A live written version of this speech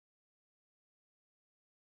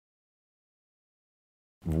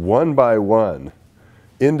One by one,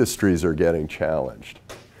 industries are getting challenged.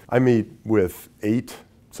 I meet with 8,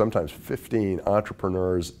 sometimes 15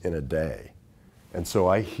 entrepreneurs in a day. And so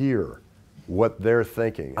I hear what they're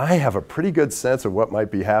thinking. I have a pretty good sense of what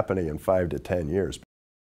might be happening in 5 to 10 years.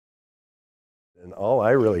 And all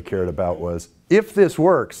I really cared about was, if this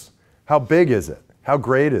works, how big is it? How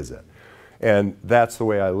great is it? And that's the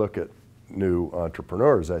way I look at new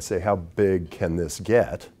entrepreneurs. I say, how big can this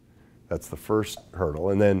get? That's the first hurdle.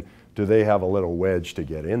 And then, do they have a little wedge to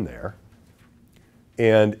get in there?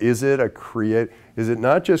 And is it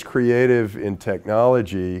not just creative in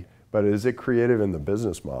technology, but is it creative in the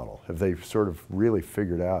business model? Have they sort of really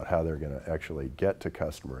figured out how they're going to actually get to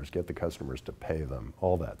customers, get the customers to pay them,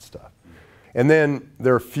 all that stuff? And then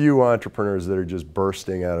there are a few entrepreneurs that are just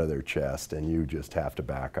bursting out of their chest, and you just have to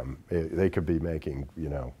back them. They could be making, you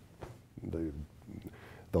know,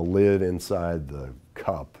 the lid inside the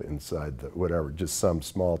cup, inside the whatever, just some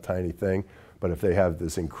small tiny thing. But if they have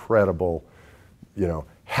this incredible, you know,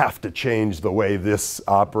 have to change the way this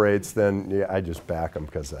operates, then yeah, I just back them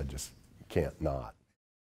because I just can't not.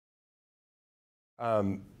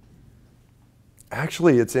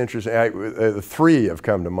 Actually, it's interesting. 3 have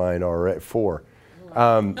come to mind already. 4.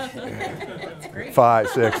 5,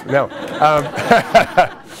 6. No.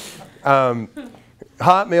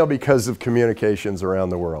 Hotmail because of communications around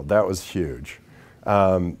the world. That was huge.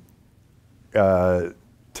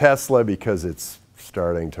 Tesla because it's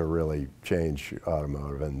starting to really change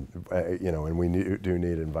automotive, and you know, and we do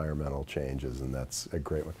need environmental changes, and that's a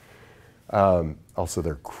great one. Also,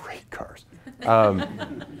 they're great cars.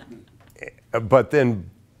 But then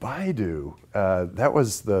Baidu, that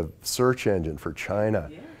was the search engine for China,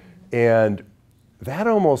 yeah. And that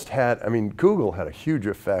almost had, I mean, Google had a huge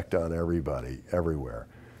effect on everybody, everywhere.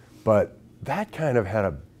 But that kind of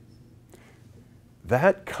had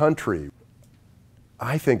that country,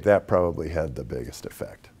 I think that probably had the biggest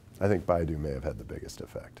effect. I think Baidu may have had the biggest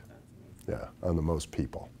effect, yeah, on the most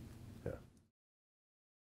people.